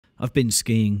I've been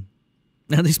skiing.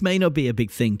 Now, this may not be a big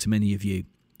thing to many of you,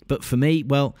 but for me,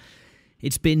 well,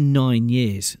 it's been 9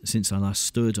 years since I last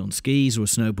stood on skis or a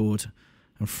snowboard,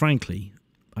 and frankly,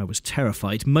 I was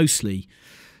terrified, mostly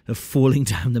of falling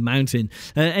down the mountain.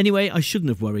 Anyway, I shouldn't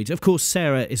have worried. Of course,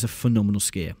 Sarah is a phenomenal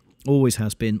skier. Always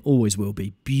has been, always will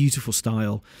be. Beautiful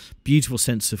style, beautiful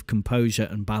sense of composure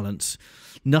and balance.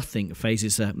 Nothing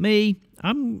phases her. Me,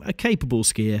 I'm a capable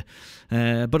skier,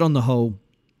 but on the whole,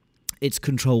 it's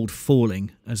controlled falling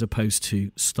as opposed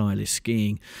to stylish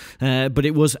skiing. But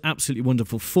it was absolutely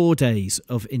wonderful. 4 days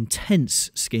of intense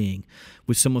skiing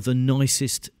with some of the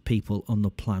nicest people on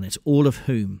the planet, all of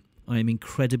whom I am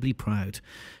incredibly proud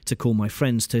to call my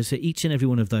friends. To each and every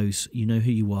one of those, you know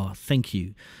who you are. Thank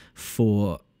you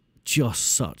for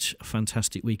just such a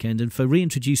fantastic weekend and for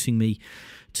reintroducing me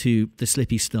to the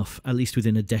slippy stuff, at least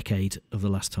within a decade of the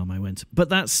last time I went. But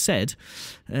that said,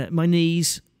 my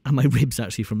knees and my ribs,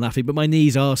 actually, from laughing, but my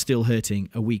knees are still hurting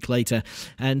a week later.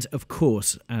 And of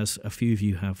course, as a few of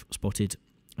you have spotted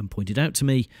and pointed out to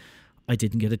me, I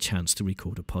didn't get a chance to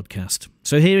record a podcast.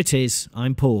 So here it is.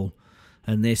 I'm Paul,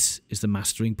 and this is the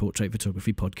Mastering Portrait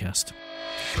Photography podcast.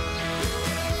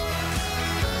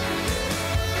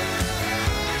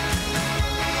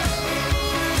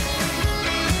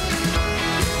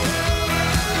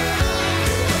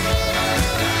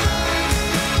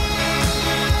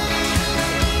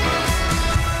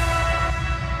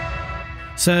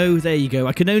 So there you go.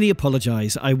 I can only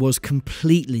apologise. I was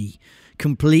completely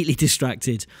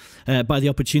distracted by the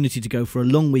opportunity to go for a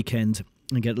long weekend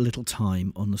and get a little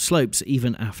time on the slopes,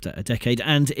 even after a decade.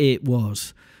 And it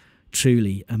was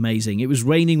truly amazing. It was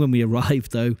raining when we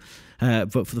arrived, though.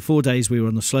 But for the 4 days we were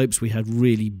on the slopes, we had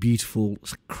really beautiful,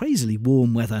 crazily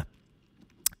warm weather.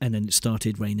 And then it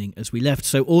started raining as we left.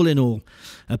 So all in all,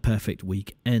 a perfect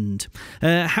weekend.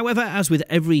 However, as with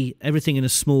everything in a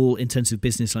small, intensive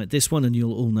business like this one, and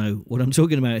you'll all know what I'm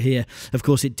talking about here, of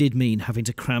course, it did mean having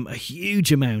to cram a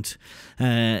huge amount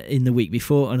in the week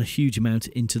before and a huge amount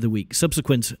into the week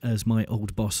subsequent. As my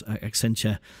old boss at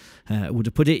Accenture would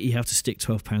have put it, you have to stick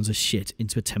 12 pounds of shit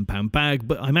into a 10-pound bag.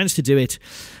 But I managed to do it.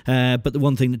 But the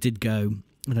one thing that did go,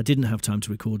 and I didn't have time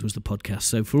to record, was the podcast.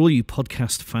 So for all you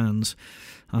podcast fans,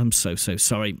 I'm so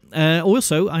sorry.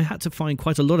 Also, I had to find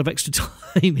quite a lot of extra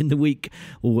time in the week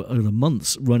or the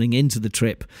months running into the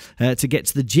trip to get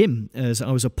to the gym, as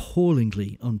I was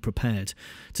appallingly unprepared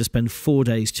to spend 4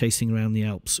 days chasing around the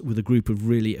Alps with a group of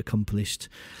really accomplished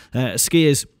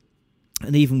skiers.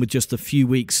 And even with just a few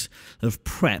weeks of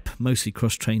prep, mostly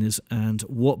cross trainers and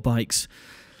watt bikes,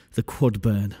 the quad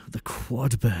burn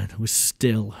was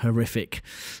still horrific.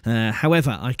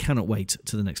 However, I cannot wait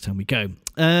to the next time we go.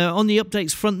 On the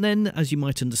updates front then, as you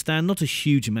might understand, not a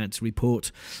huge amount to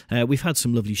report. We've had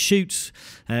some lovely shoots.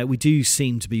 We do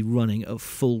seem to be running at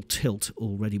full tilt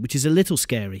already, which is a little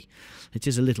scary. It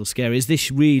is a little scary, as this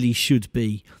really should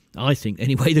be, I think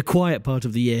anyway, the quiet part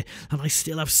of the year, and I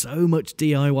still have so much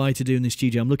DIY to do in the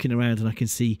studio. I'm looking around and I can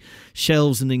see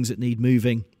shelves and things that need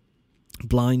moving,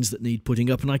 blinds that need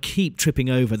putting up, and I keep tripping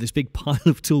over this big pile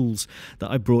of tools that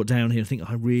I brought down here. I think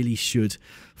I really should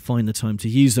find the time to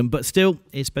use them, but still,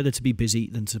 it's better to be busy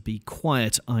than to be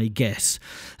quiet, I guess.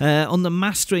 On the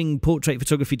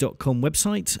masteringportraitphotography.com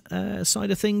website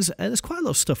side of things, there's quite a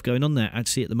lot of stuff going on there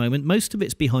actually at the moment. Most of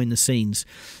it's behind the scenes.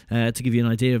 To give you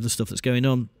an idea of the stuff that's going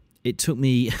on, it took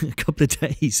me a couple of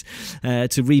days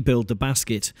to rebuild the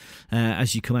basket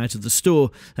as you come out of the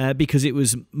store because it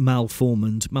was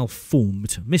malformed.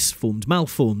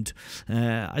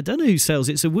 I don't know who sells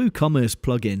it. It's a WooCommerce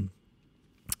plugin.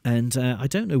 And I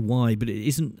don't know why, but it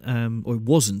isn't, or it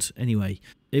wasn't anyway,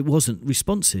 it wasn't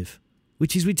responsive,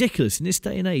 which is ridiculous in this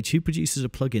day and age. Who produces a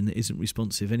plugin that isn't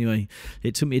responsive? Anyway,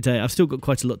 it took me a day. I've still got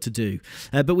quite a lot to do.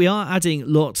 But we are adding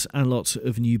lots and lots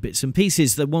of new bits and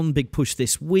pieces. The one big push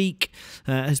this week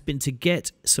has been to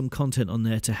get some content on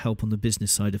there to help on the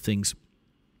business side of things.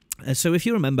 So if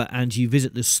you remember and you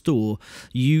visit the store,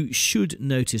 you should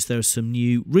notice there are some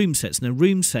new room sets. Now,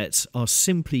 room sets are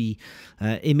simply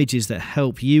images that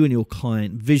help you and your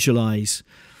client visualize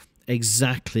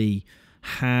exactly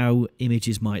how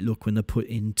images might look when they're put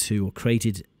into or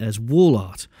created as wall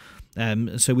art.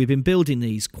 So we've been building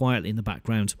these quietly in the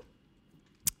background.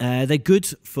 They're good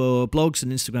for blogs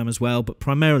and Instagram as well, but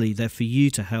primarily they're for you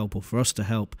to help, or for us to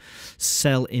help,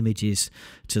 sell images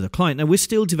to the client. Now, we're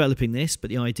still developing this,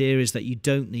 but the idea is that you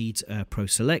don't need Pro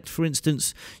Select, for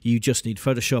instance. You just need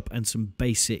Photoshop and some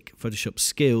basic Photoshop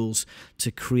skills to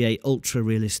create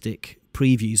ultra-realistic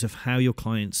previews of how your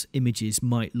client's images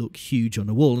might look huge on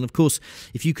a wall. And of course,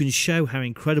 if you can show how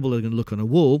incredible they're going to look on a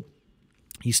wall,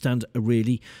 you stand a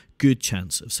really good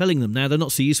chance of selling them. Now, they're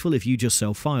not so useful if you just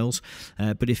sell files,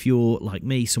 but if you're like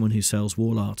me, someone who sells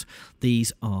wall art,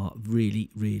 these are really,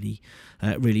 really,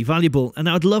 really valuable. And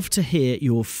I'd love to hear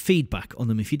your feedback on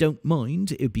them. If you don't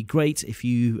mind, it would be great if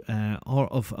you are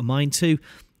of a mind to.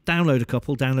 Download a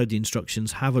couple, download the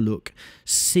instructions, have a look,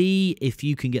 see if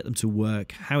you can get them to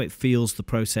work, how it feels, the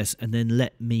process, and then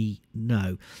let me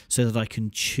know so that I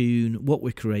can tune what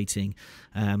we're creating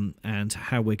and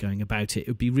how we're going about it. It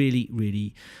would be really,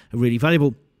 really, really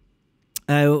valuable.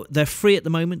 They're free at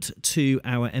the moment to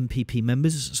our MPP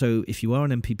members, so if you are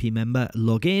an MPP member,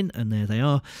 log in, and there they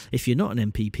are. If you're not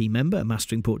an MPP member, a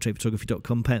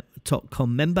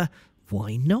masteringportraitphotography.com member,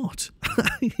 why not?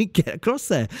 Get across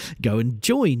there. Go and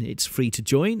join. It's free to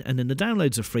join, and then the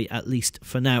downloads are free, at least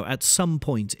for now. At some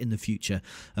point in the future,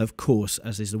 of course,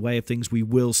 as is the way of things, we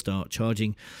will start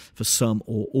charging for some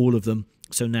or all of them.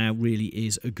 So now really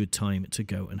is a good time to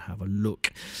go and have a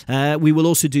look. We will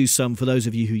also do some for those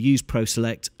of you who use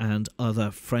ProSelect and other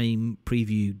frame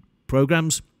preview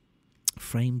programs.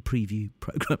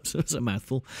 That's a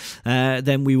mouthful.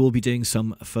 Then we will be doing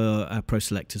some for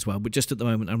ProSelect as well, but just at the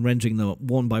moment I'm rendering them up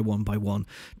one by one,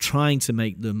 trying to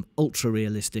make them ultra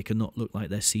realistic and not look like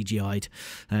they're CGI'd,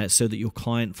 so that your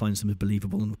client finds them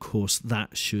believable, and of course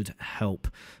that should help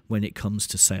when it comes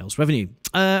to sales revenue.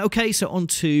 Okay, so on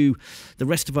to the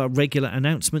rest of our regular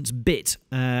announcements bit.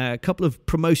 A couple of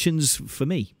promotions for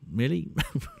me, really.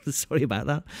 Sorry about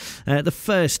that. The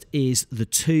first is the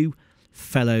Two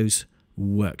Fellows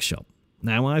Workshop.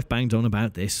 Now, I've banged on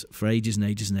about this for ages and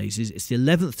ages and ages. It's the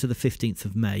 11th to the 15th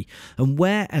of May. And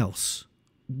where else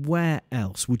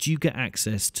would you get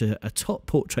access to a top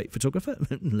portrait photographer?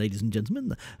 Ladies and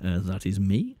gentlemen, that is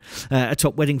me. A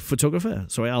top wedding photographer.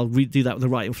 Sorry, I'll redo that with the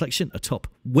right inflection. A top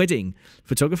wedding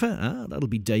photographer. That'll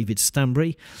be David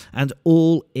Stambri. And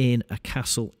all in a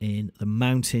castle in the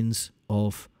mountains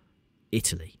of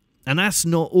Italy. And that's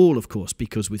not all, of course,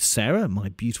 because with Sarah, my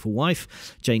beautiful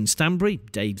wife, Jane Stambri,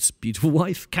 Dave's beautiful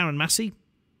wife, Karen Massey,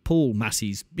 Paul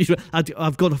Massey's beautiful...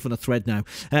 I've gone off on a thread now.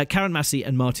 Karen Massey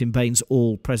and Martin Baines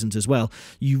all present as well.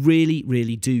 You really,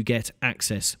 really do get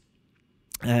access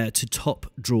to top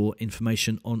drawer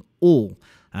information on all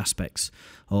aspects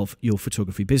of your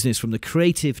photography business, from the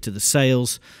creative to the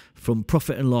sales, from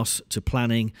profit and loss to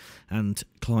planning and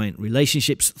client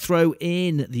relationships. Throw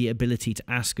in the ability to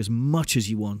ask as much as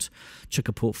you want, chuck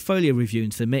a portfolio review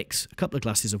into the mix, a couple of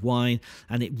glasses of wine,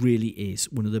 and it really is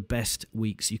one of the best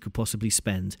weeks you could possibly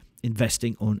spend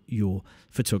investing on your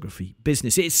photography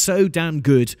business. It's so damn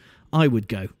good, I would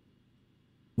go.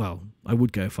 Well, I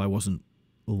would go if I wasn't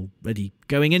already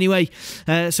going anyway.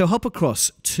 So hop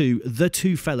across to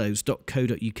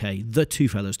thetwofellows.co.uk,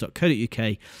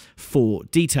 thetwofellows.co.uk for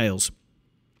details.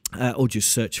 Or just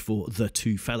search for The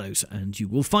Two Fellows and you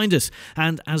will find us.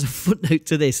 And as a footnote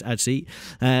to this, actually,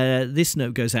 this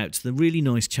note goes out to the really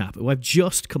nice chap who I've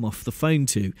just come off the phone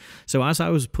to. So as I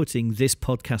was putting this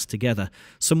podcast together,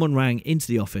 someone rang into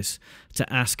the office to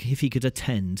ask if he could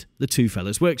attend the Two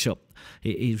Fellows workshop.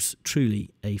 It is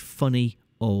truly a funny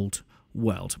old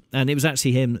world. And it was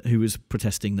actually him who was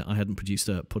protesting that I hadn't produced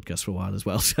a podcast for a while as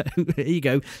well. So here you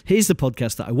go. Here's the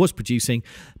podcast that I was producing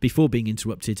before being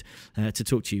interrupted to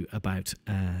talk to you about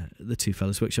the Two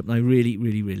Fellows Workshop. And I really,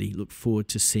 really, really look forward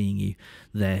to seeing you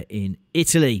there in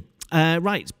Italy.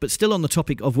 Right, but still on the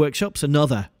topic of workshops,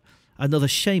 another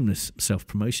shameless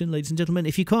self-promotion, ladies and gentlemen.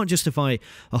 If you can't justify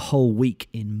a whole week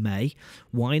in May,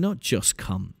 why not just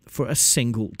come for a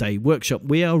single-day workshop?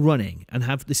 We are running, and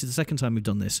this is the second time we've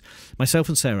done this, myself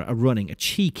and Sarah are running a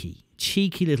cheeky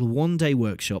little one-day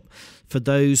workshop for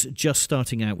those just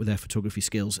starting out with their photography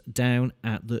skills down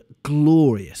at the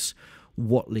glorious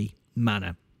Whatley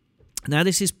Manor. Now,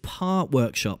 this is part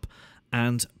workshop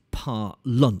and part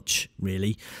lunch,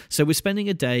 really. So we're spending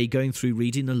a day going through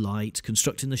reading the light,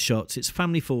 constructing the shots. It's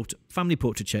family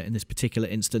portraiture in this particular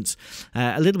instance.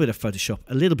 A little bit of Photoshop,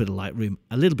 a little bit of Lightroom,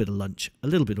 a little bit of lunch, a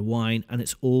little bit of wine, and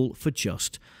it's all for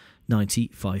just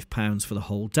 £95 for the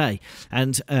whole day.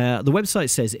 And the website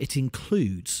says it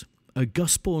includes a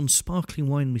Gusbourne sparkling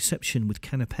wine reception with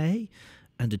canapé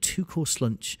and a 2-course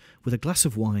lunch with a glass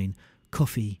of wine,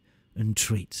 coffee and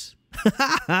treats.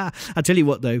 I tell you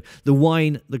what, though, the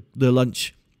wine, the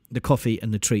lunch, the coffee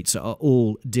and the treats are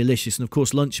all delicious. And of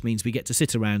course, lunch means we get to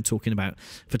sit around talking about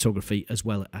photography as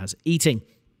well as eating.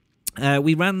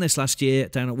 We ran this last year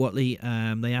down at Whatley.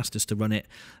 They asked us to run it,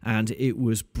 and it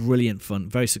was brilliant fun,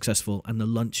 very successful, and the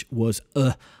lunch was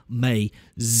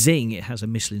amazing. It has a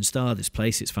Michelin star, this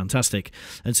place. It's fantastic.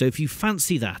 And so if you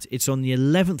fancy that, it's on the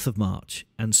 11th of March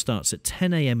and starts at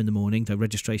 10 a.m. in the morning. The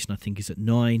registration, I think, is at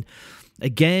 9.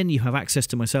 Again, you have access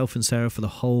to myself and Sarah for the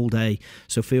whole day,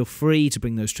 so feel free to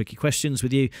bring those tricky questions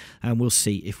with you, and we'll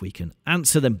see if we can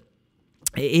answer them.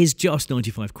 It is just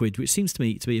 95 quid, which seems to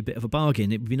me to be a bit of a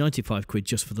bargain. It would be 95 quid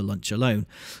just for the lunch alone,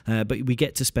 but we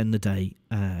get to spend the day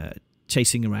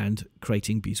chasing around,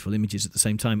 creating beautiful images at the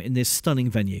same time in this stunning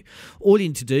venue. All you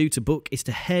need to do to book is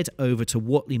to head over to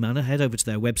Whatley Manor, head over to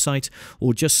their website,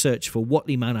 or just search for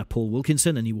Whatley Manor Paul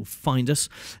Wilkinson and you will find us.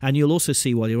 And you'll also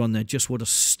see while you're on there just what a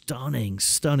stunning,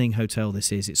 stunning hotel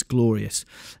this is. It's glorious.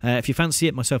 If you fancy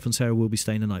it, myself and Sarah will be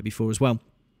staying the night before as well.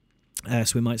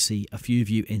 So we might see a few of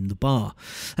you in the bar.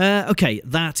 Okay,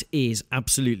 that is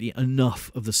absolutely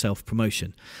enough of the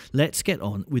self-promotion. Let's get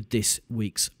on with this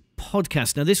week's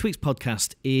podcast. Now, this week's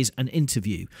podcast is an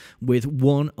interview with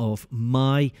one of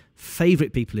my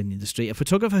favourite people in the industry, a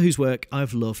photographer whose work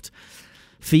I've loved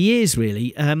for years,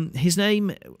 really. His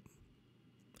name...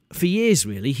 For years,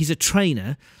 really. He's a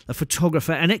trainer, a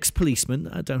photographer, an ex-policeman.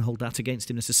 I don't hold that against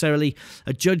him necessarily.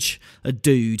 A judge, a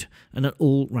dude, and an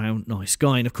all-round nice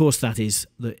guy. And, of course, that is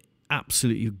the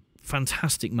absolutely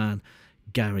fantastic man,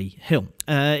 Gary Hill.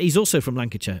 He's also from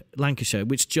Lancashire,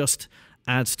 which just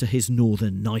adds to his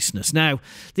northern niceness. Now,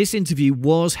 this interview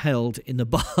was held in the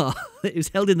bar. It was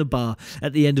held in the bar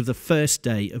at the end of the first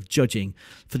day of judging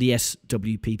for the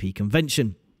SWPP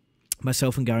Convention.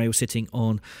 Myself and Gary were sitting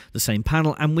on the same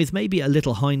panel, and with maybe a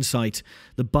little hindsight,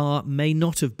 the bar may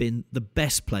not have been the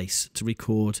best place to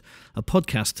record a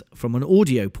podcast from an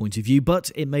audio point of view,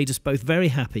 but it made us both very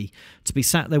happy to be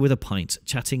sat there with a pint,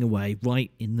 chatting away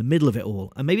right in the middle of it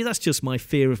all. And maybe that's just my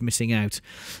fear of missing out,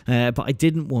 but I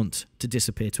didn't want to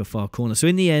disappear to a far corner. So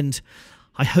in the end,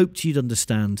 I hoped you'd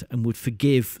understand and would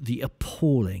forgive the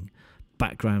appalling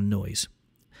background noise.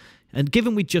 And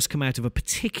given we'd just come out of a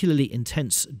particularly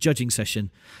intense judging session,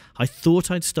 I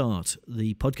thought I'd start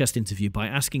the podcast interview by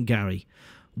asking Gary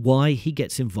why he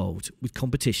gets involved with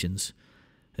competitions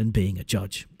and being a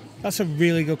judge. That's a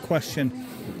really good question.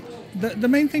 The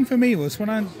main thing for me was when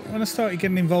I started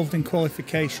getting involved in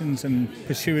qualifications and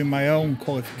pursuing my own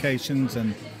qualifications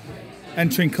and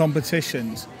entering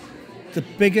competitions, the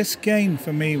biggest gain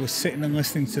for me was sitting and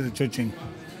listening to the judging.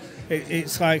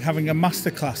 It's like having a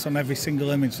masterclass on every single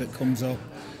image that comes up,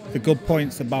 the good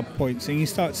points, the bad points, and you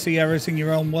start to see errors in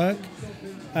your own work.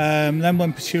 Then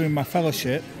when pursuing my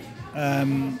fellowship,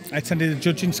 I attended a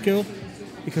judging school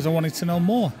because I wanted to know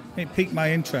more. It piqued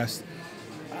my interest.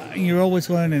 You're always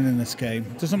learning in this game.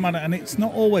 It doesn't matter, and it's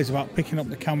not always about picking up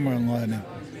the camera and learning.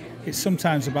 It's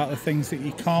sometimes about the things that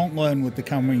you can't learn with the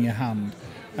camera in your hand,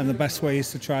 and the best way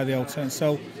is to try the alternate.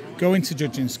 So going to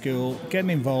judging school,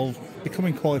 getting involved,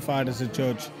 becoming qualified as a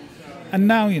judge. And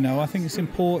now, I think it's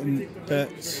important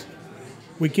that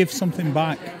we give something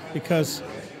back because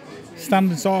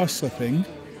standards are slipping.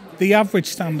 The average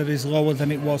standard is lower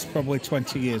than it was probably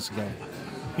 20 years ago.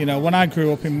 When I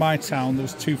grew up in my town, there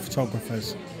was 2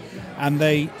 photographers and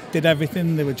they did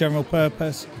everything. They were general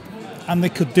purpose and they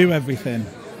could do everything.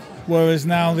 Whereas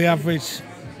now the average,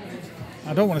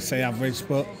 I don't want to say average,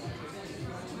 but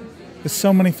there's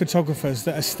so many photographers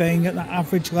that are staying at that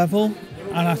average level,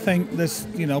 and I think there's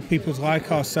people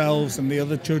like ourselves and the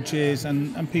other judges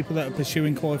and people that are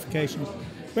pursuing qualifications.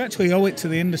 We actually owe it to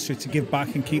the industry to give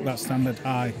back and keep that standard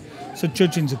high. So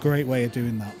judging's a great way of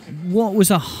doing that. What was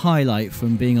a highlight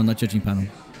from being on that judging panel?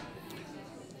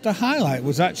 The highlight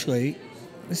was actually,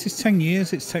 this is 10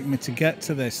 years it's taken me to get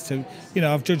to this.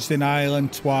 I've judged in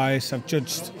Ireland twice, I've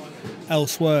judged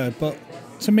elsewhere, but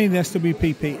to me, the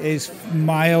SWPP is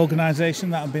my organisation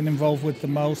that I've been involved with the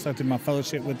most. I did my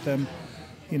fellowship with them,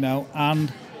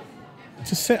 and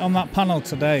to sit on that panel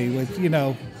today with,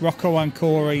 Rocco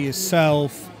Ancora,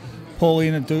 yourself,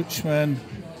 Paulina Dutchman,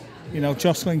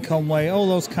 Jocelyn Conway, all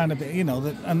those kind of,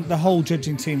 and the whole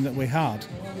judging team that we had,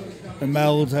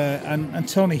 Imelda and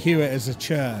Tony Hewitt as a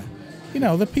chair.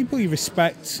 The people you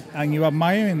respect and you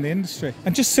admire in the industry.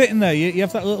 And just sitting there, you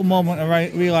have that little moment of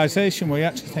realisation where you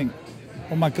actually think,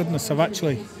 oh my goodness, I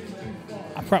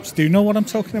perhaps do know what I'm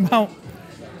talking about.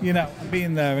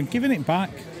 Being there and giving it back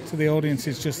to the audience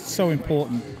is just so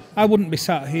important. I wouldn't be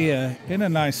sat here in a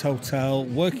nice hotel,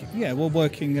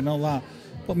 working and all that,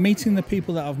 but meeting the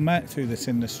people that I've met through this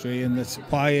industry and the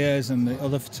suppliers and the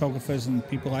other photographers and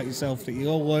people like yourself that you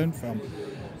all learn from.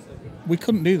 We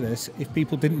couldn't do this if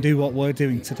people didn't do what we're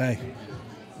doing today.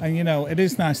 And, it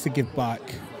is nice to give back,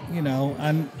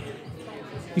 and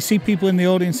you see people in the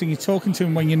audience and you're talking to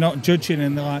them when you're not judging,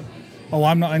 and they're like, oh,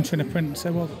 I'm not entering a print. And say,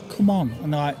 well, come on.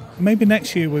 And they're like, maybe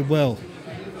next year we will.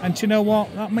 And do you know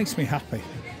what? That makes me happy.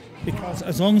 Because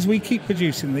as long as we keep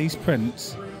producing these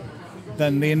prints,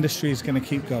 then the industry is going to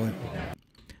keep going.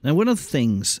 Now, one of the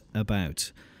things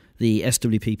about the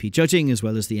SWPP judging, as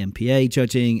well as the MPA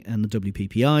judging and the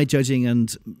WPPI judging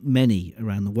and many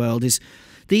around the world, is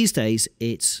these days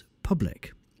it's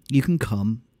public. You can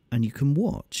come and you can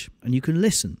watch and you can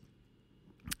listen.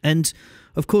 And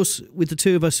of course, with the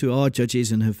two of us who are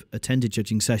judges and have attended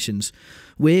judging sessions,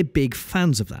 we're big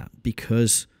fans of that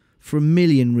because for a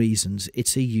million reasons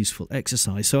it's a useful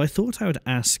exercise. So I thought I would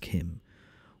ask him,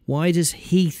 why does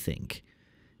he think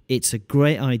it's a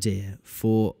great idea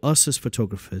for us as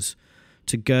photographers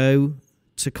to go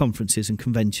to conferences and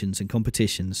conventions and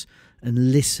competitions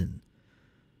and listen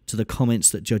to the comments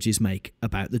that judges make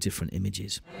about the different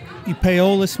images? You pay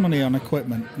all this money on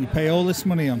equipment, you pay all this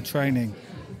money on training.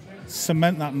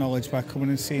 Cement that knowledge by coming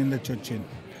and seeing the judging,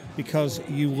 because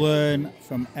you learn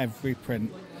from every print.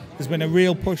 There's been a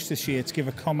real push this year to give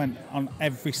a comment on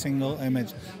every single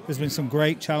image. There's been some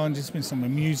great challenges, been some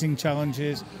amusing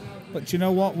challenges, but do you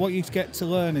know what? What you get to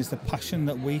learn is the passion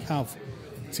that we have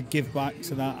to give back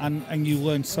to that, and you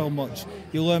learn so much.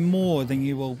 You learn more than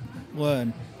you will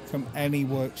learn from any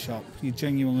workshop. You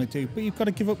genuinely do, but you've got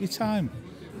to give up your time.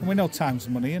 And we know time's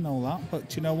money and all that, but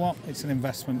do you know what? It's an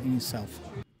investment in yourself.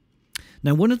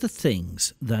 Now, one of the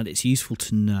things that it's useful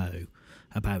to know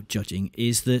about judging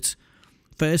is that,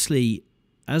 firstly,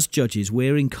 as judges,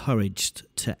 we're encouraged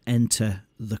to enter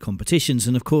the competitions.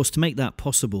 And of course, to make that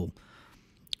possible,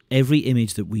 every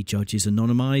image that we judge is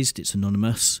anonymised, it's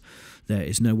anonymous. There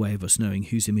is no way of us knowing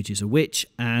whose images are which.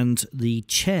 And the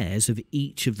chairs of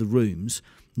each of the rooms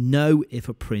know if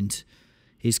a print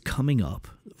is coming up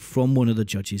from one of the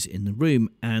judges in the room.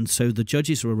 And so the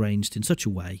judges are arranged in such a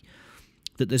way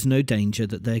that there's no danger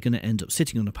that they're going to end up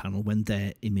sitting on a panel when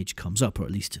their image comes up, or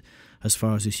at least as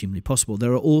far as is humanly possible.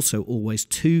 There are also always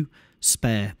 2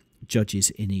 spare judges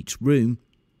in each room,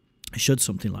 should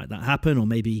something like that happen, or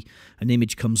maybe an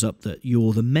image comes up that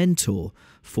you're the mentor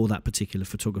for that particular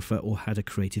photographer or had a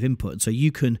creative input. And so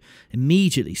you can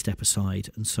immediately step aside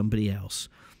and somebody else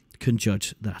can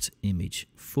judge that image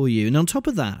for you. And on top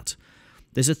of that,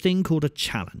 there's a thing called a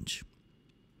challenge.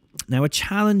 Now, a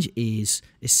challenge is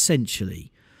essentially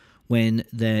when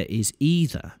there is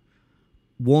either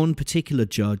one particular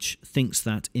judge thinks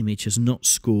that image has not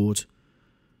scored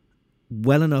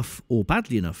well enough or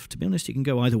badly enough. To be honest, it can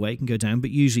go either way, it can go down,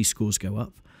 but usually scores go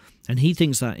up. And he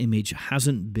thinks that image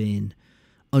hasn't been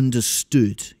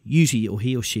understood, usually, or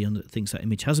he or she thinks that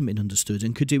image hasn't been understood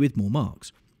and could do with more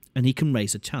marks. And he can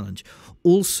raise a challenge.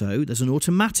 Also, there's an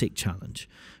automatic challenge,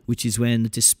 which is when the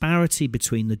disparity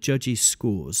between the judges'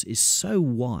 scores is so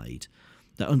wide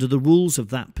that under the rules of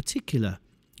that particular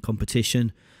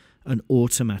competition, an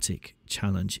automatic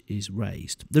challenge is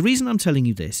raised. The reason I'm telling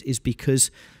you this is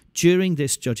because during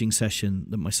this judging session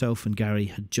that myself and Gary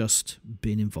had just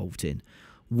been involved in,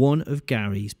 one of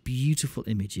Gary's beautiful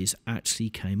images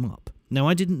actually came up. Now,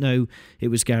 I didn't know it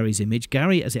was Gary's image.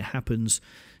 Gary, as it happens,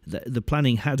 the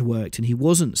planning had worked and he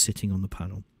wasn't sitting on the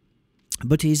panel.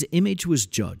 But his image was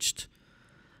judged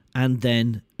and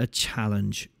then a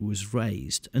challenge was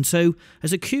raised. And so,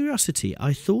 as a curiosity,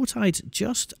 I thought I'd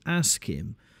just ask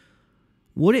him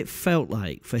what it felt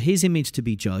like for his image to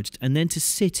be judged and then to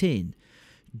sit in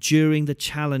during the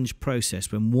challenge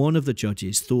process when one of the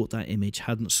judges thought that image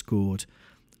hadn't scored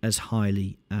as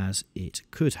highly as it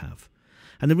could have.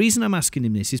 And the reason I'm asking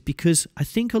him this is because I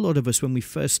think a lot of us, when we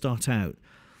first start out,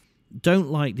 don't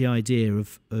like the idea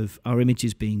of our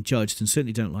images being judged, and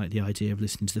certainly don't like the idea of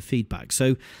listening to the feedback.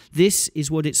 So this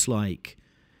is what it's like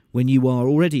when you are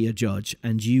already a judge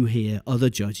and you hear other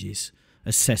judges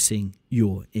assessing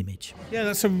your image. Yeah,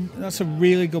 that's a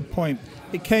really good point.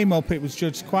 It came up, it was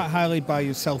judged quite highly by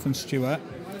yourself and Stuart,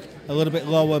 a little bit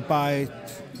lower by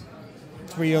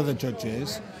 3 other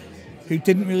judges who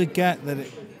didn't really get that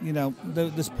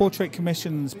there's portrait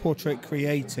commission and there's portrait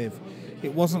creative.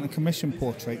 It wasn't a commission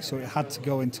portrait, so it had to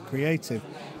go into creative,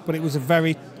 but it was a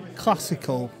very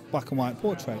classical black and white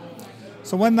portrait.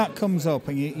 So when that comes up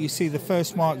and you see the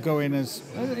first mark going as,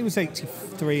 it was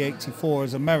 83, 84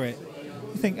 as a merit,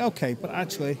 you think, okay, but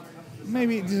actually,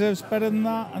 maybe it deserves better than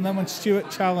that. And then when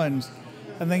Stuart challenged,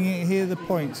 and then you hear the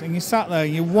points, and you sat there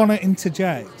and you want to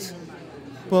interject,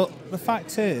 but the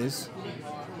fact is,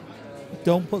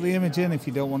 don't put the image in if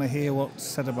you don't want to hear what's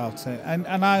said about it. And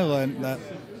I learned that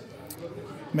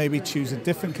maybe choose a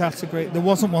different category. There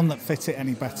wasn't one that fit it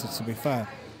any better, to be fair.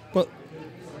 But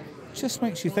just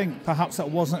makes you think perhaps that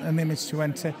wasn't an image to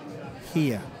enter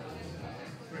here.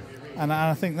 And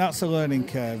I think that's a learning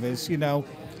curve. Is, you know,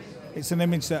 it's an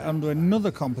image that under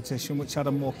another competition which had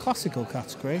a more classical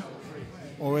category,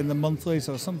 or in the monthlies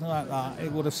or something like that,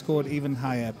 it would have scored even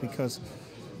higher, because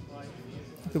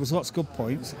there was lots of good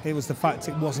points. It was the fact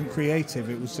it wasn't creative,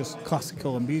 it was just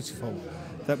classical and beautiful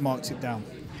that marked it down.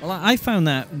 Well, I found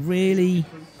that really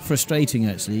frustrating,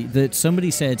 actually, that somebody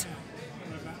said,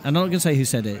 I'm not going to say who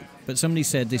said it, but somebody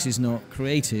said this is not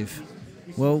creative.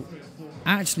 Well,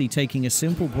 actually taking a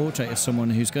simple portrait of someone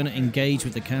who's going to engage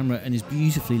with the camera and is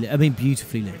beautifully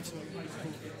lit.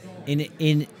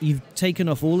 You've taken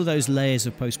off all of those layers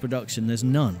of post-production. There's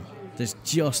none. There's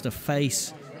just a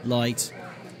face, light,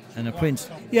 and a print.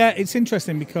 Yeah, it's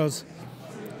interesting because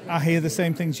I hear the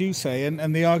same things you say,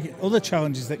 and the other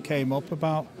challenges that came up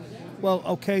about, well,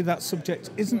 okay, that subject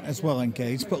isn't as well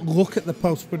engaged, but look at the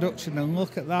post-production and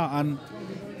look at that. And,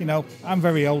 you know, I'm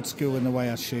very old school in the way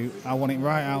I shoot. I want it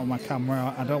right out of my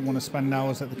camera. I don't want to spend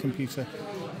hours at the computer.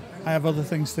 I have other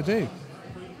things to do.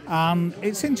 And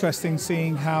it's interesting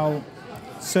seeing how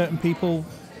certain people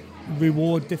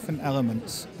reward different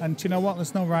elements. And do you know what?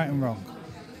 There's no right and wrong.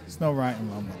 There's no right and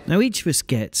wrong. Now, each of us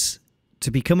gets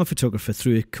to become a photographer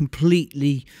through a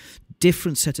completely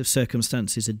different set of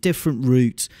circumstances, a different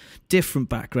route, different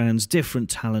backgrounds, different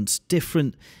talents,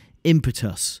 different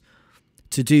impetus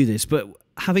to do this. But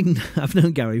I've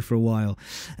known Gary for a while,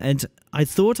 and I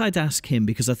thought I'd ask him,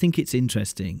 because I think it's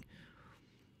interesting,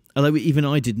 although even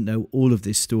I didn't know all of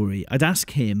this story. I'd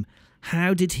ask him,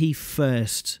 how did he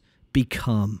first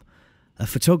become a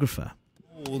photographer?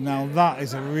 Oh, now that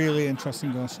is a really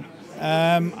interesting question.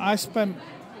 I spent,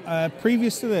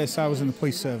 previous to this, I was in the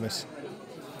police service.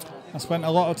 I spent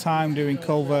a lot of time doing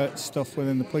covert stuff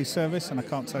within the police service, and I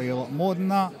can't tell you a lot more than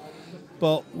that,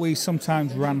 but we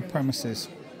sometimes ran premises.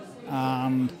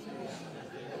 And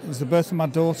it was the birth of my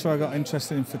daughter. I got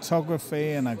interested in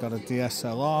photography, and I got a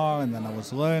DSLR, and then I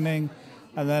was learning.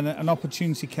 And then an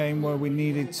opportunity came where we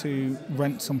needed to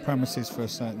rent some premises for a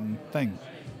certain thing.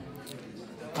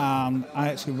 And I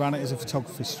actually ran it as a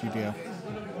photography studio.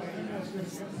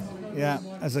 Yeah,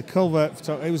 as a covert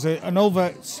photographer. It was an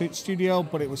overt studio,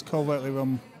 but it was covertly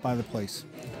run by the police.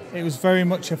 It was very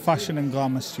much a fashion and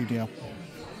glamour studio.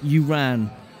 You ran,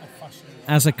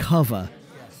 as a cover,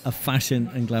 a fashion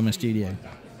and glamour studio?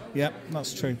 Yep,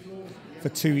 that's true. For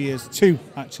 2 years. 2,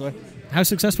 actually. How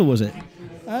successful was it?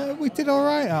 We did all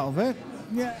right out of it.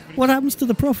 Yeah. What happens to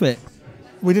the profit?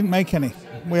 We didn't make any.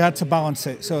 We had to balance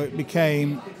it, so it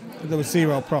became, there was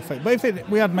zero profit. But if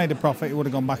we had made a profit, it would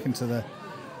have gone back into the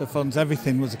funds.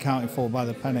 Everything was accounted for by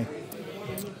the penny.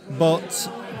 But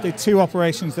the 2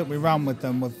 operations that we ran with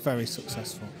them were very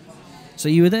successful. So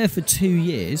you were there for 2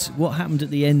 years. What happened at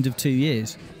the end of 2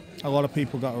 years? A lot of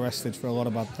people got arrested for a lot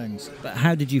of bad things. But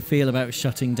how did you feel about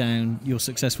shutting down your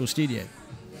successful studio?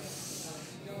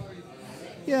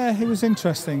 Yeah, it was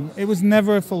interesting. It was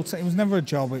never a full-time, it was never a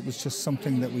job, it was just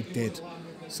something that we did.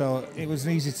 So it was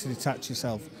easy to detach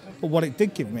yourself. But what it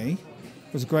did give me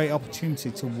was a great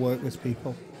opportunity to work with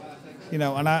people. You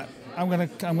know, and I'm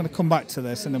gonna come back to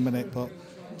this in a minute, but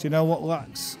do you know what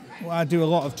lacks? Well, I do a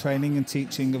lot of training and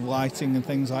teaching of lighting and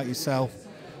things like yourself.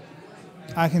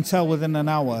 I can tell within an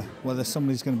hour whether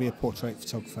somebody's going to be a portrait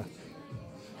photographer.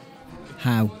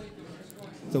 How?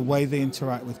 The way they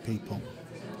interact with people.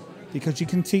 Because you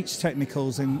can teach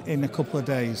technicals in a couple of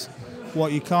days.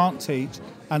 What you can't teach,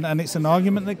 and it's an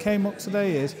argument that came up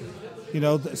today, is, you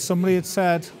know, that somebody had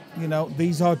said, you know,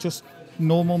 these are just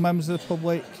normal members of the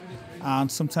public,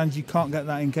 and sometimes you can't get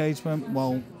that engagement.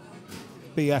 Well,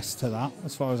 BS to that,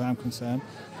 as far as I'm concerned,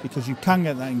 because you can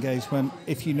get that engagement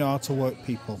if you know how to work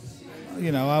people.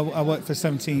 You know, I worked for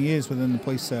 17 years within the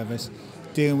police service,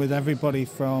 dealing with everybody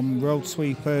from road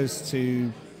sweepers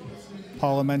to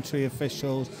parliamentary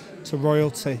officials to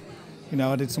royalty. You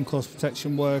know, I did some close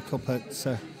protection work up at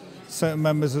certain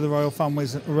members of the royal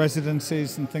family's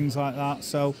residences and things like that.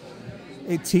 So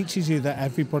it teaches you that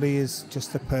everybody is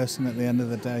just a person at the end of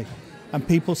the day. And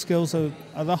people skills are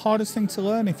the hardest thing to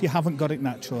learn if you haven't got it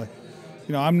naturally.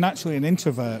 You know, I'm naturally an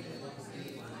introvert,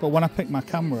 but when I pick my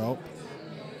camera up,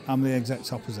 I'm the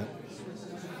exact opposite.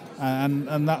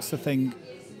 And that's the thing.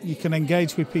 You can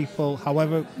engage with people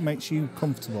however makes you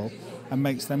comfortable and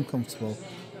makes them comfortable.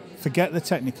 Forget the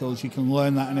technicals, you can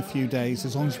learn that in a few days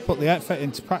as long as you put the effort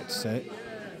in to practice it.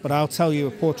 But I'll tell you,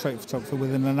 a portrait photographer,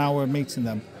 within an hour of meeting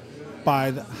them, by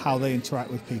how they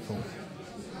interact with people.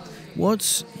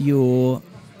 What's your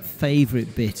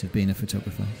favourite bit of being a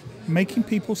photographer? Making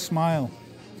people smile.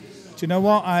 Do you know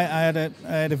what? I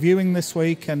had a viewing this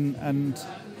week and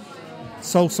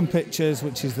sold some pictures,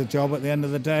 which is the job at the end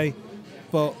of the day.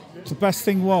 But the best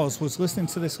thing was listening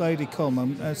to this lady come,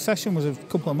 and a session was a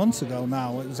couple of months ago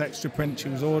now. It was extra print she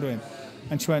was ordering.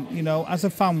 And she went, as a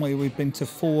family, we've been to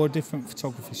 4 different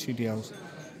photography studios,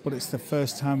 but it's the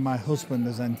first time my husband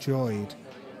has enjoyed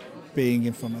being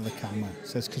in front of the camera.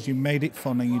 Says, because you made it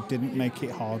fun and you didn't make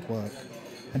it hard work.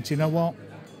 And do you know what?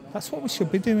 That's what we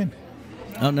should be doing.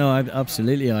 Oh, no,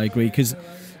 absolutely, I agree, because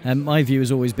my view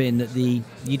has always been that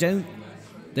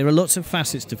there are lots of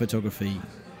facets to photography.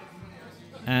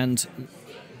 And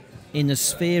in the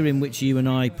sphere in which you and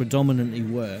I predominantly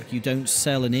work, you don't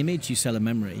sell an image, you sell a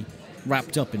memory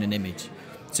wrapped up in an image.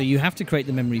 So you have to create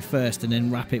the memory first and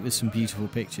then wrap it with some beautiful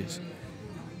pictures.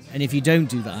 And if you don't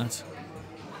do that,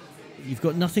 you've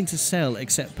got nothing to sell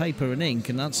except paper and ink,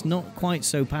 and that's not quite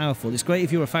so powerful. It's great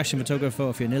if you're a fashion photographer or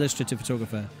if you're an illustrative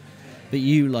photographer, but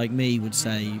you, like me, would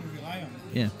say,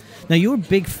 yeah. Now, you're a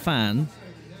big fan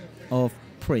of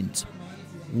print.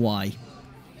 Why?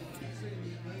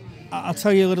 I'll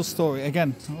tell you a little story.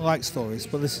 Again, I like stories,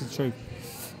 but this is the truth.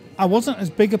 I wasn't as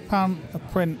big a fan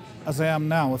of print as I am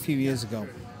now a few years ago.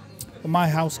 But my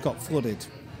house got flooded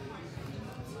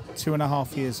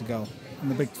 2.5 years ago in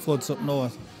the big floods up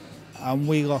north, and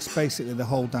we lost basically the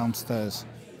whole downstairs.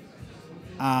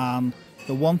 And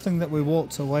the one thing that we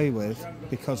walked away with,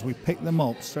 because we picked them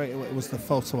up straight away, was the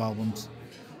photo albums.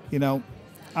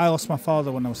 I lost my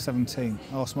father when I was 17.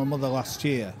 I lost my mother last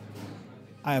year.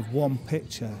 I have one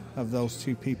picture of those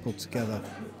 2 people together.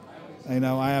 I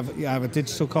have a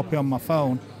digital copy on my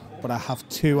phone, but I have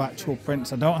 2 actual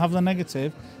prints. I don't have the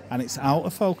negative, and it's out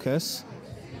of focus,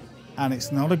 and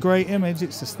it's not a great image.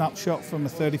 It's a snapshot from a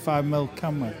 35mm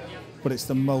camera, but it's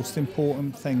the most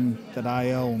important thing that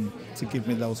I own to give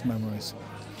me those memories.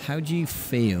 How do you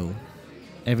feel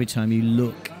every time you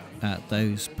look at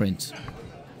those prints?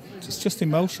 It's just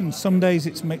emotions. Some days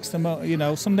it's mixed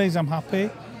some days I'm happy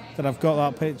that I've got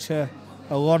that picture.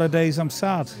 A lot of days I'm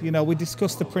sad. We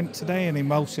discussed the print today and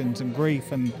emotions and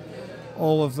grief and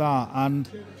all of that.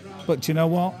 But you know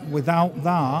what? Without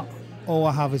that, all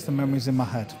I have is the memories in my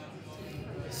head.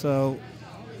 So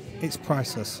it's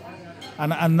priceless.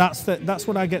 And that's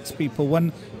what I get to people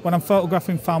when I'm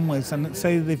photographing families and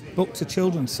say they've booked a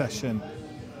children's session,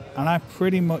 and I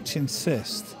pretty much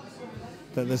insist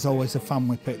that there's always a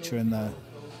family picture in there.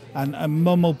 And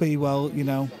mum will be,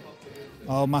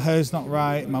 oh, my hair's not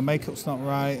right, my makeup's not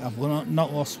right, I've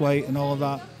not lost weight and all of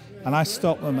that. And I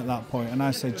stop them at that point and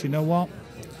I say, do you know what?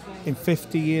 In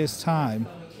 50 years' time,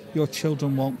 your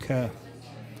children won't care,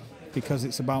 because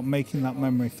it's about making that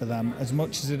memory for them as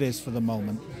much as it is for the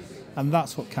moment. And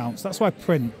that's what counts. That's why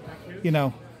print,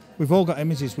 we've all got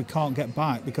images we can't get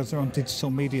back because they're on digital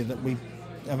media that we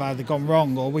have either gone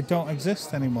wrong or we don't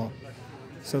exist anymore.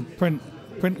 So print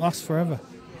lasts forever.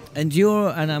 And you're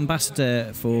an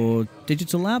ambassador for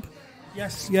Digital Lab?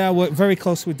 Yes, yeah, I work very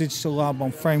closely with Digital Lab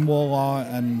on frame wall art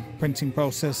and printing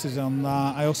processes on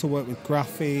that. I also work with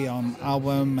Graphy on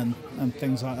album and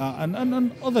things like that,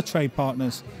 and other trade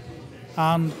partners.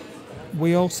 And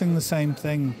we all sing the same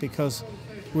thing because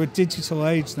we're a digital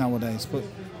age nowadays,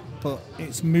 but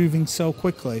it's moving so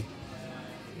quickly.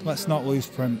 Let's not lose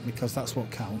print, because that's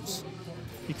what counts.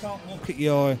 You can't look at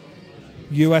your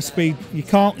USB. You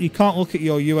can't look at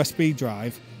your USB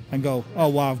drive and go, oh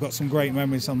wow, I've got some great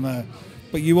memories on there.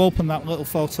 But you open that little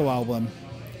photo album,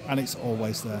 and it's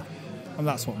always there, and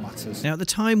that's what matters. Now, at the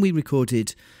time we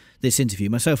recorded this interview,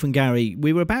 myself and Gary,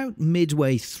 we were about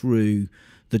midway through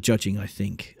the judging, I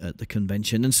think, at the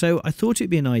convention, and so I thought it'd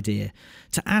be an idea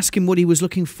to ask him what he was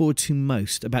looking forward to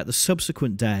most about the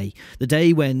subsequent day, the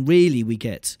day when really we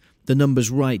get the numbers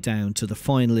right down to the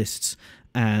finalists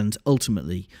and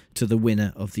ultimately to the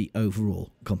winner of the overall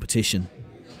competition.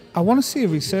 I want to see a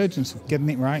resurgence of getting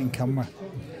it right in camera.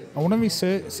 I want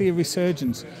to see a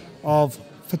resurgence of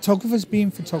photographers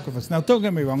being photographers. Now, don't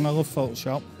get me wrong, I love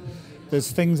Photoshop.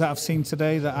 There's things that I've seen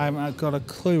today that I haven't got a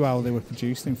clue how they were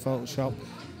produced in Photoshop,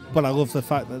 but I love the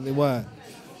fact that they were.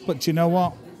 But do you know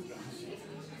what?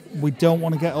 We don't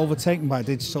want to get overtaken by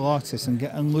digital artists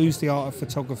and lose the art of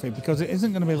photography, because it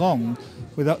isn't going to be long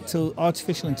till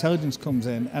artificial intelligence comes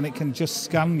in and it can just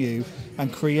scan you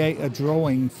and create a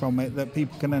drawing from it that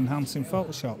people can enhance in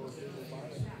Photoshop.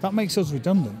 That makes us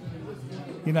redundant,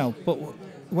 but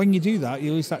when you do that,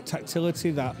 you lose that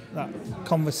tactility, that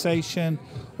conversation,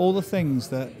 all the things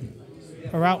that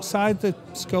are outside the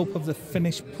scope of the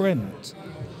finished print,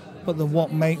 but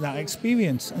what make that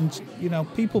experience. And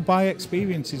people buy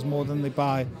experiences more than they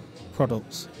buy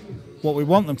products. What we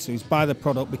want them to do is buy the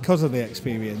product because of the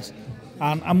experience.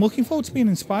 And I'm looking forward to being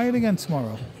inspired again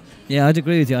tomorrow. Yeah, I'd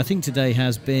agree with you. I think today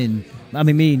has been, I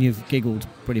mean, me and you've giggled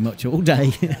pretty much all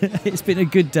day. It's been a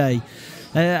good day.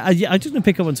 I just want to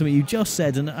pick up on something you just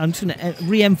said, and I'm just going to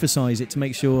re-emphasise it to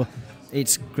make sure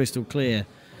it's crystal clear,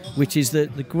 which is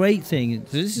that the great thing,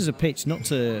 this is a pitch not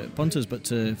to punters but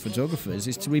to photographers,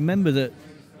 is to remember that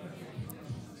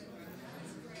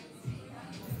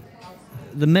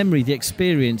the memory, the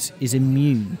experience is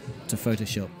immune to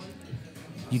Photoshop.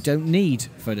 You don't need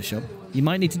Photoshop. You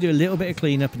might need to do a little bit of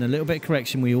cleanup and a little bit of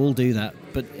correction. We all do that.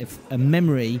 But if a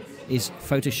memory is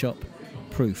Photoshop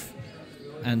proof.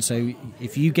 And so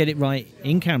if you get it right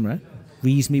in camera,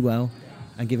 reasonably well,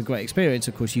 and give a great experience,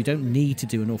 of course, you don't need to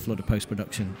do an awful lot of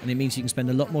post-production. And it means you can spend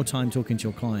a lot more time talking to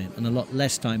your client and a lot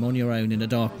less time on your own in a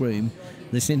dark room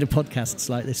listening to podcasts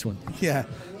like this one. Yeah.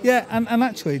 And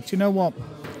actually, do you know what?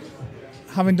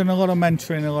 Having done a lot of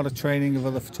mentoring, a lot of training of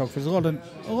other photographers,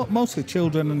 mostly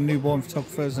children and newborn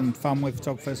photographers and family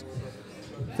photographers,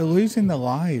 they're losing their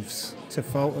lives to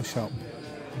Photoshop.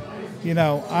 You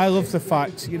know, I love the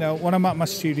fact, you know, when I'm at my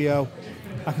studio,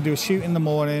 I can do a shoot in the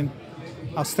morning,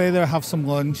 I'll stay there, have some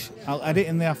lunch, I'll edit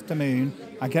in the afternoon,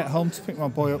 I get home to pick my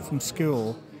boy up from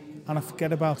school, and I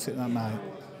forget about it that night.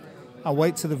 I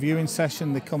wait till the viewing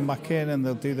session, they come back in and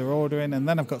they'll do their ordering, and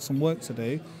then I've got some work to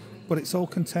do. But it's all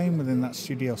contained within that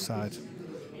studio side,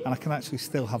 and I can actually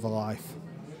still have a life,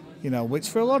 you know, which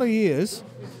for a lot of years,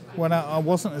 when I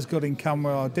wasn't as good in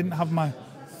camera or didn't have my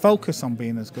focus on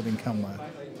being as good in camera,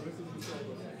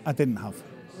 I didn't have.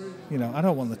 You know, I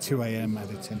don't want the 2 a.m.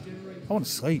 editing. I want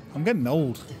to sleep. I'm getting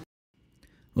old.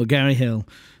 Well, Gary Hill,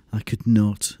 I could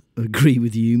not agree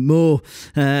with you more.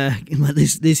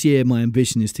 This year my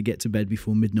ambition is to get to bed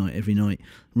before midnight every night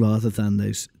rather than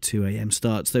those 2 a.m.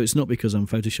 starts, though it's not because I'm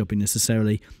photoshopping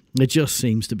necessarily. There just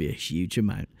seems to be a huge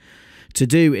amount to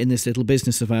do in this little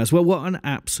business of ours. Well, what an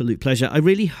absolute pleasure. I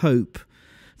really hope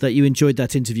that you enjoyed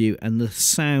that interview and the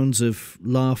sounds of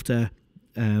laughter,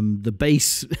 the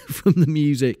bass from the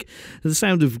music, the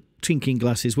sound of clinking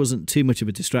glasses wasn't too much of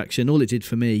a distraction. All it did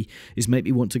for me is make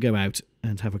me want to go out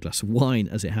and have a glass of wine,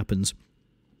 as it happens.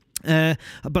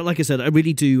 But like I said, I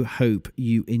really do hope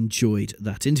you enjoyed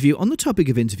that interview. On the topic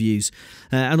of interviews,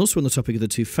 and also on the topic of the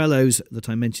two fellows that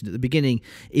I mentioned at the beginning,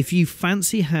 if you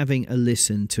fancy having a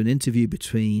listen to an interview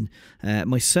between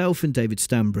myself and David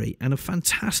Stanbury and a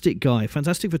fantastic guy,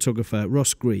 fantastic photographer,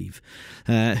 Ross Grieve,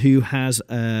 who has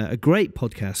a great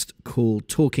podcast called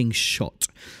Talking Shot.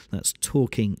 That's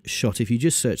Talking Shot. If you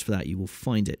just search for that, you will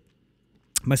find it.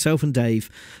 Myself and Dave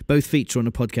both feature on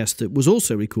a podcast that was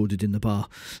also recorded in the bar.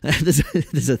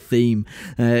 There's a theme.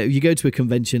 You go to a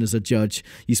convention as a judge,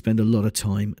 you spend a lot of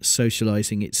time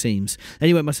socialising, it seems.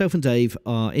 Anyway, myself and Dave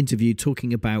are interviewed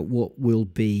talking about what will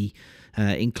be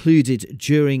included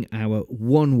during our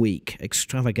 1 week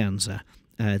extravaganza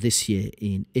this year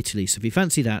in Italy. So if you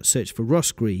fancy that, search for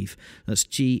Ross Grieve, that's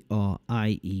Grieve, and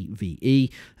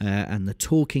the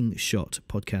Talking Shot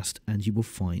podcast, and you will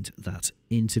find that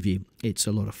interview. It's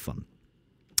a lot of fun.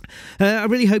 I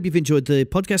really hope you've enjoyed the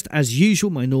podcast. As usual,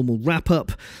 my normal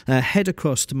wrap-up, head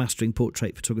across to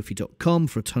masteringportraitphotography.com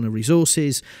for a ton of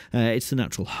resources. It's the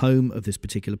natural home of this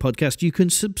particular podcast. You can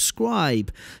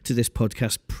subscribe to this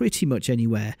podcast pretty much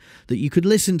anywhere that you could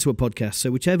listen to a podcast.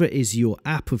 So whichever is your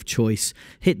app of choice,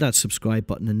 hit that subscribe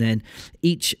button, and then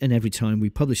each and every time we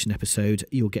publish an episode,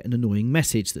 you'll get an annoying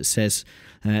message that says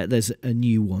there's a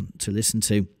new one to listen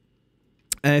to.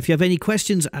 If you have any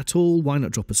questions at all, why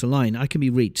not drop us a line? I can be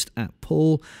reached at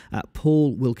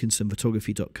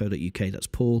paul@paulwilkinsonphotography.co.uk. That's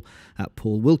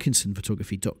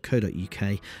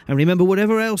paul@paulwilkinsonphotography.co.uk. And remember,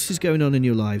 whatever else is going on in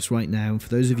your lives right now, for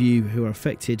those of you who are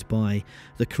affected by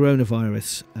the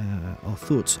coronavirus, our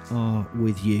thoughts are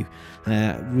with you.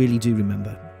 Really do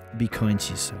remember, be kind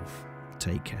to yourself.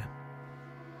 Take care.